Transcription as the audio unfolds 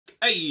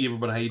Hey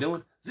everybody, how you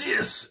doing?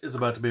 This is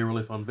about to be a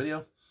really fun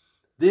video.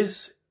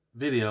 This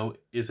video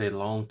is a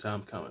long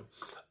time coming.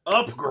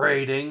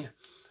 Upgrading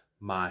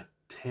my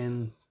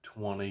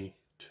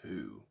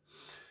 1022.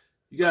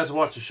 You guys who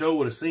watched the show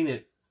would have seen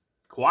it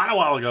quite a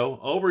while ago,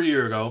 over a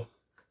year ago.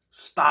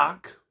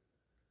 Stock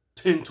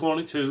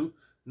 1022,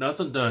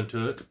 nothing done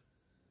to it.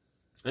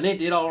 And it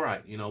did all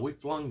right. You know, we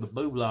flung the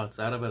boob lots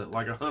out of it at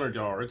like 100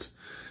 yards.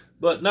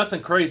 But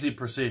nothing crazy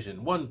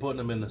precision. Wasn't putting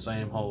them in the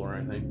same hole or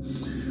anything.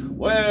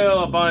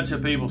 Well, a bunch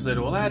of people said,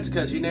 well, that's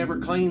because you never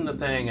cleaned the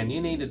thing, and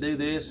you need to do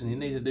this, and you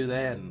need to do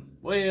that. And,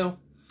 well,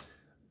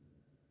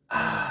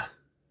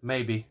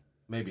 maybe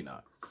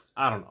not.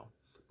 I don't know.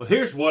 But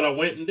here's what I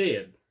went and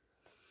did.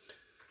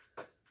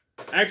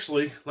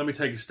 Actually, let me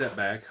take a step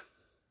back.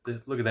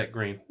 Look at that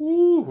green.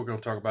 Woo, we're going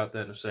to talk about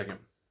that in a second.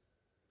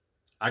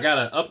 I got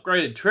an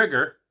upgraded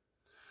trigger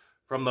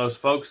from those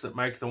folks that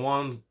make the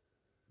ones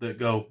that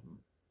go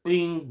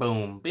bing,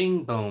 boom,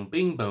 bing, boom,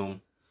 bing,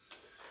 boom.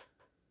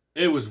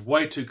 It was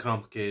way too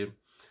complicated.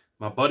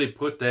 My buddy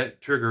put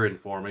that trigger in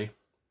for me.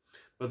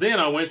 But then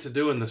I went to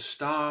doing the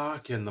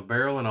stock and the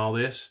barrel and all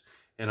this,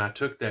 and I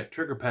took that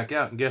trigger pack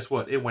out, and guess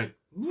what? It went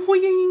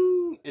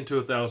wing into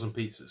 1,000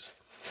 pieces.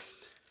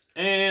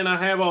 And I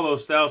have all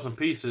those 1,000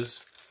 pieces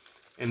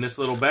in this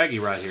little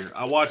baggie right here.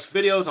 I watched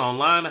videos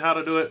online on how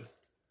to do it.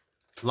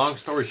 Long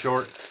story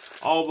short,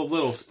 all the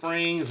little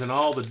springs and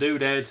all the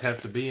doodads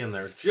have to be in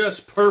there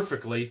just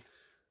perfectly.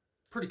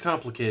 Pretty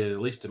complicated, at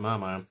least in my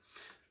mind.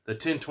 The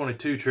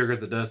 1022 trigger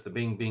that does the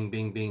bing, bing,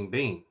 bing, bing,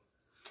 bing.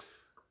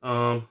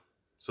 So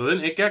then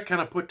it got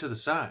kind of put to the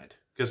side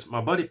because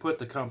my buddy put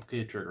the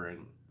complicated trigger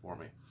in for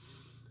me.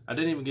 I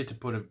didn't even get to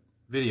put a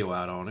video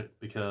out on it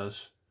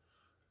because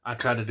I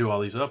tried to do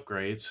all these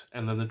upgrades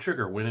and then the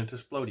trigger went into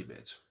splody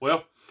bits.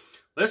 Well,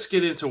 let's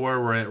get into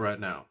where we're at right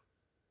now.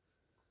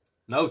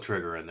 No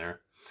trigger in there.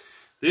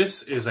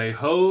 This is a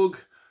Hogue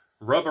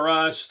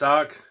rubberized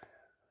stock,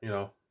 you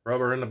know,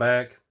 rubber in the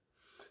back.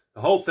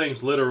 The whole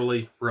thing's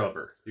literally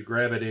rubber. You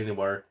grab it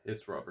anywhere,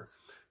 it's rubber.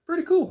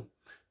 Pretty cool.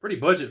 Pretty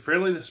budget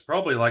friendly. This is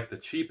probably like the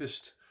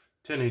cheapest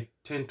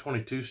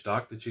 1022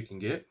 stock that you can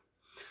get.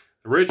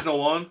 The original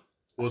one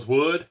was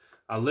wood.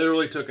 I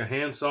literally took a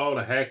handsaw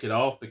to hack it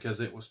off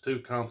because it was too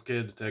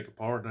complicated to take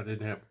apart and I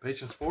didn't have the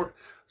patience for it.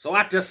 So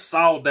I just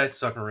sawed that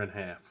sucker in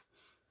half.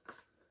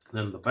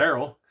 Then the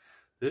barrel.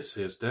 This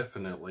is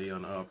definitely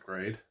an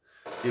upgrade.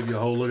 Give you a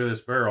whole look at this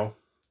barrel.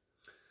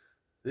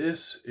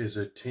 This is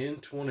a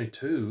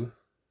 1022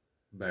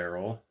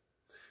 barrel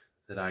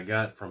that I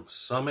got from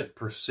Summit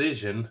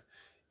Precision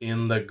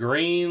in the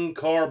green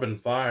carbon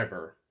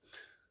fiber.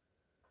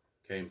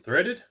 Came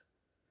threaded,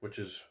 which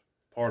is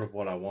part of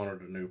what I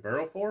wanted a new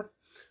barrel for.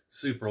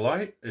 Super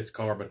light, it's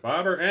carbon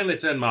fiber, and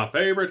it's in my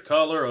favorite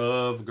color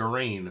of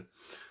green.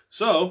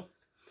 So,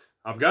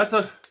 I've got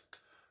the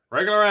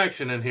regular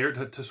action in here.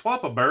 To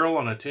swap a barrel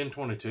on a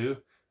 1022,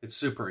 it's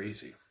super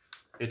easy.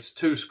 It's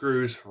 2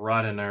 screws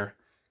right in there.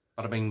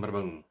 Bada bing, bada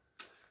boom.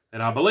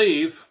 And I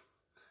believe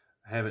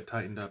I have it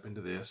tightened up into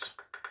this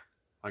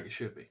like it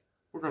should be.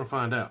 We're going to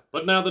find out.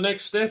 But now the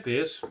next step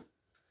is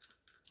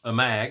a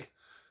mag,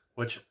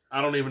 which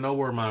I don't even know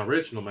where my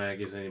original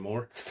mag is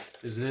anymore.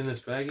 Is it in this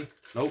baggie?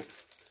 Nope.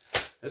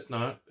 It's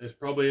not. It's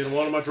probably in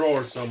one of my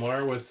drawers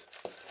somewhere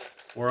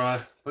with where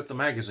I put the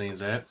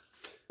magazines at.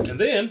 And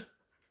then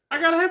I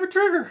gotta have a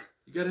trigger.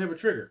 You gotta have a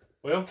trigger.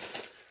 Well,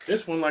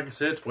 this one, like I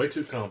said, it's way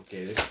too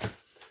complicated.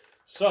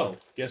 So,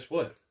 guess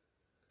what?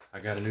 I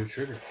got a new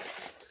trigger.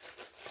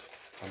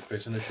 I'm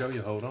fixing to show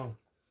you. Hold on.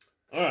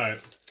 Alright.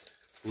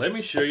 Let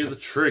me show you the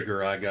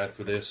trigger I got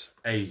for this.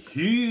 A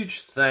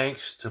huge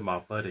thanks to my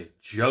buddy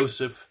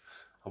Joseph.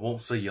 I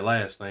won't say your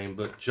last name,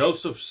 but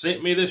Joseph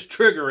sent me this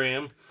trigger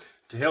in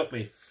to help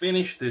me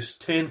finish this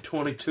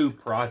 1022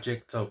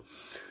 project. So,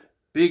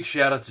 big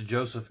shout out to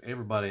Joseph.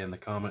 Everybody in the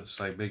comments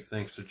say big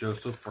thanks to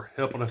Joseph for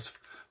helping us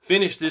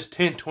finish this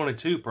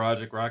 1022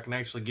 project where I can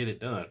actually get it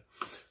done.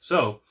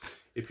 So,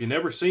 if you've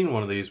never seen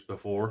one of these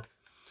before,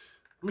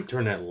 let me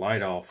turn that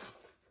light off.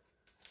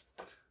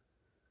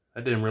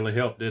 That didn't really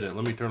help, did it?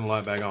 Let me turn the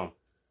light back on.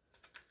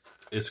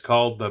 It's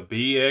called the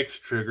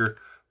BX trigger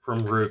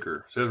from Ruger.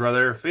 It says right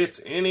there, fits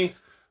any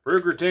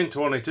Ruger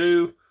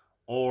 1022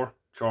 or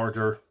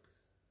Charger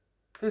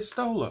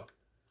Pistola.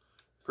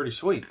 Pretty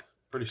sweet.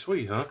 Pretty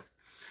sweet, huh?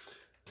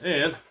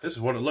 And this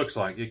is what it looks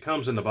like. It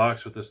comes in the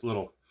box with this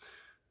little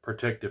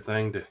protective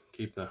thing to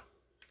keep the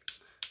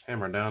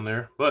hammer down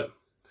there. But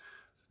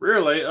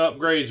really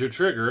upgrades your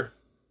trigger.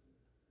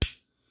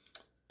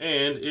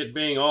 And it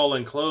being all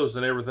enclosed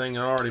and everything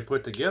already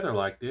put together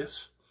like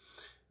this,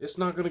 it's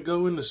not going to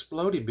go into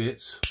splody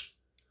bits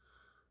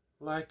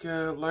like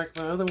my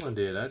other one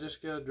did. I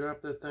just got to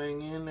drop that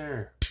thing in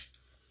there.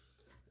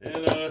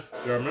 And do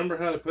I remember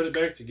how to put it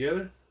back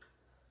together?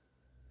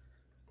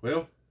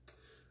 Well,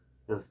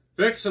 we're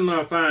fixing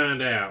to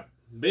find out.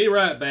 Be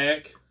right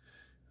back.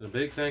 And a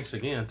big thanks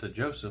again to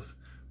Joseph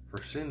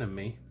for sending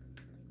me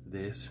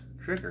this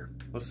trigger.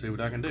 Let's see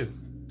what I can do.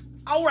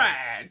 All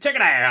right, check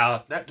it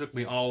out. That took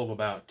me all of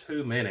about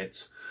 2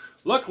 minutes.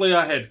 Luckily,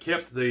 I had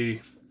kept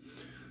the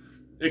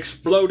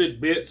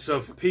exploded bits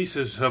of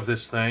pieces of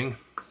this thing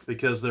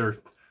because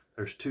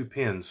there's two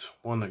pins.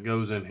 One that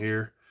goes in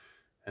here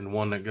and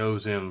one that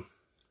goes in,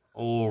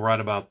 oh, right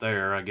about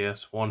there, I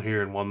guess. One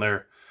here and one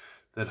there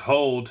that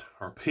hold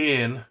or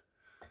pin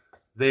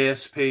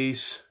this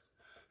piece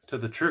to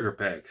the trigger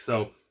peg.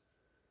 So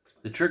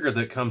the trigger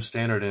that comes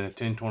standard in a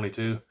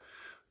 1022,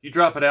 you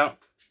drop it out,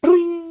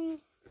 boing,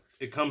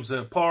 it comes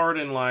apart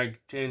in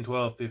like 10,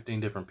 12, 15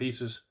 different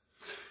pieces.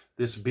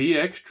 This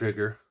BX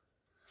trigger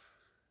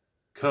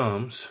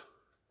comes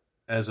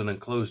as an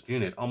enclosed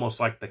unit, almost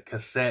like the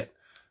cassette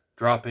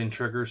drop-in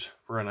triggers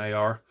for an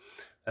AR.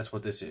 That's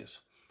what this is.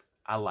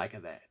 I like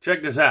that.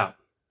 Check this out.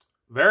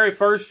 Very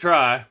first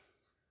try,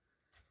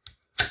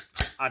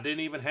 I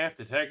didn't even have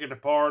to take it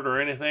apart or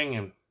anything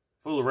and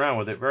fool around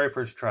with it. Very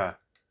first try.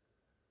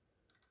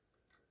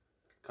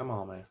 Come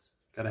on, man.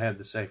 Gotta have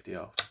the safety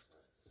off.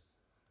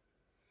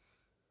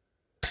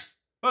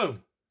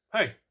 Boom.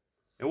 Hey,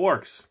 it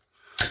works.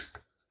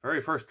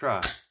 Very first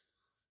try.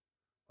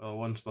 Well, it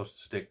wasn't supposed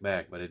to stick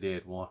back, but it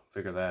did. We'll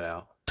figure that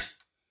out.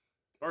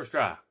 First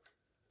try.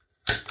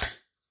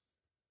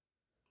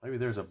 Maybe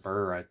there's a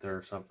burr right there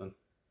or something.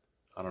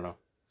 I don't know.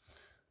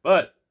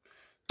 But,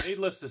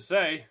 needless to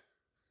say,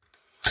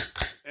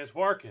 it's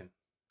working.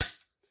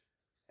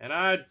 And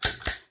I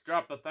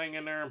dropped the thing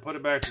in there and put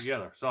it back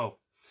together. So,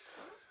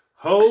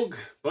 Hogue,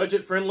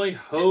 budget-friendly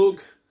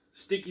Hogue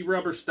sticky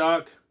rubber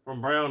stock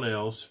from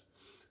Brownells.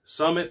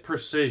 Summit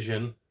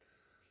Precision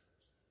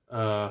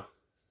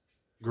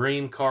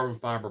green carbon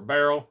fiber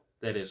barrel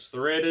that is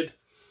threaded.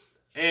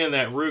 And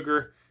that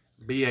Ruger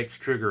BX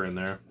trigger in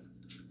there.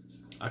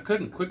 I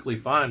couldn't quickly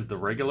find the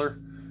regular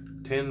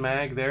 10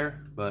 mag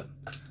there, but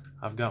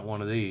I've got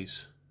one of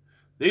these.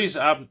 These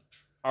are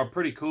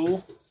pretty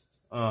cool.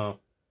 I'll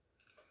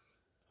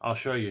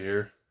show you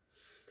here.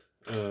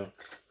 The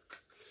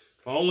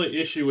only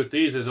issue with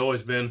these has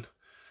always been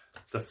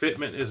the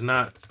fitment is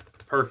not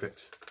perfect.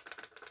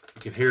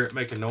 You can hear it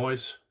make a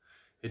noise.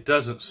 It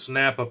doesn't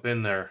snap up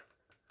in there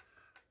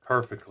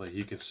perfectly.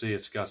 You can see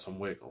it's got some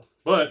wiggle.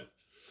 But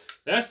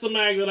that's the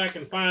mag that I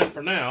can find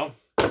for now.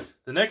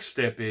 The next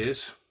step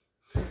is,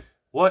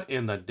 what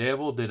in the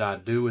devil did I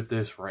do with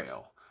this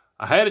rail?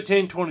 I had a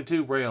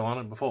 1022 rail on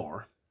it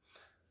before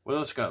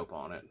with a scope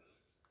on it.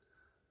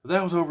 But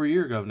that was over a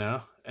year ago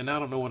now, and I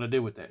don't know what I did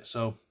with that.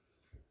 So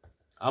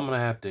I'm going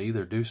to have to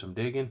either do some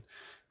digging.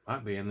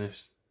 Might be in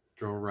this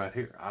drawer right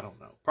here. I don't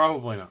know.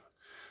 Probably not.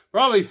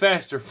 Probably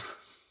faster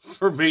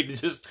for me to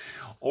just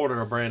order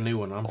a brand new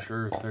one. I'm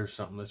sure there's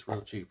something that's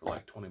real cheap for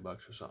like 20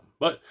 bucks or something.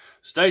 But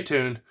stay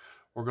tuned.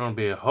 We're going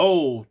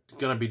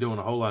to be doing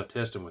a whole lot of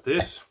testing with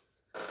this.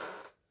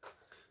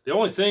 The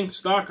only thing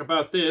stock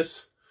about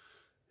this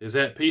is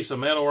that piece of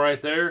metal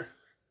right there,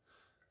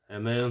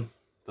 and then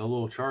the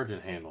little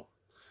charging handle.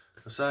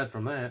 Aside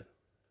from that,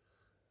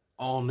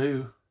 all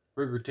new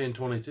Ruger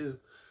 1022.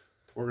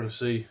 We're going to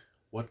see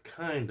what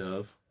kind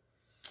of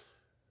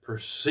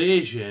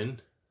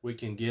precision we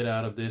can get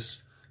out of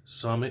this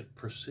Summit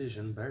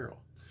Precision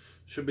barrel.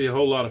 Should be a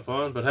whole lot of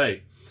fun. But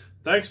hey,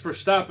 thanks for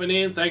stopping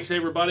in. Thanks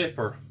everybody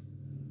for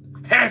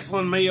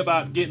hassling me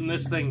about getting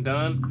this thing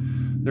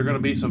done. There are going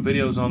to be some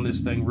videos on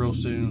this thing real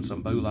soon,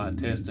 some boot light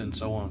testing,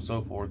 so on and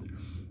so forth,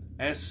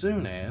 as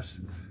soon as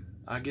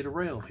I get a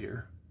rail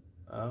here.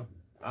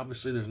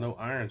 Obviously, there's no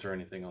irons or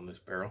anything on this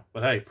barrel.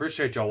 But hey,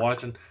 appreciate y'all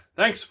watching.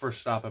 Thanks for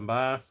stopping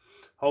by.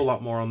 Whole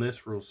lot more on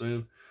this real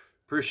soon.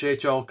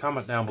 Appreciate y'all.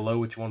 Comment down below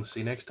what you want to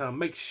see next time.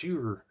 Make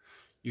sure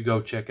you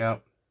go check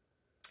out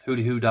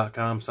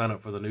hootyhoo.com. Sign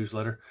up for the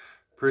newsletter.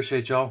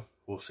 Appreciate y'all.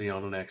 We'll see you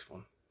on the next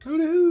one.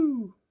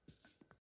 Hooty-hoo!